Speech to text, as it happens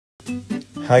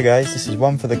Hi guys, this is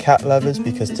one for the cat lovers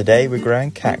because today we're growing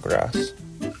cat grass.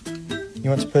 You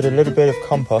want to put a little bit of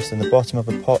compost in the bottom of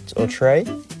a pot or tray.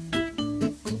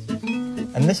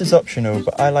 And this is optional,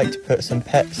 but I like to put some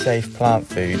pet safe plant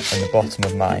food in the bottom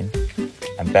of mine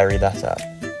and bury that up.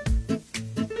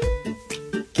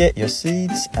 Get your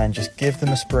seeds and just give them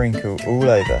a sprinkle all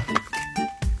over.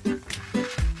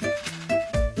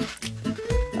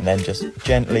 And then just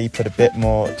gently put a bit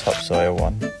more topsoil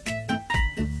on.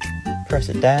 Press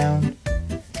it down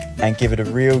and give it a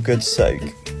real good soak.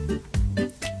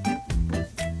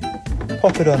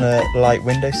 Pop it on a light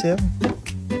windowsill.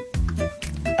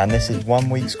 And this is 1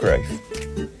 week's growth.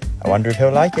 I wonder if he'll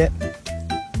like it.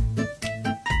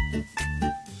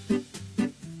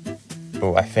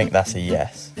 Oh, I think that's a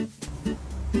yes.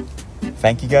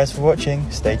 Thank you guys for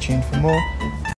watching. Stay tuned for more.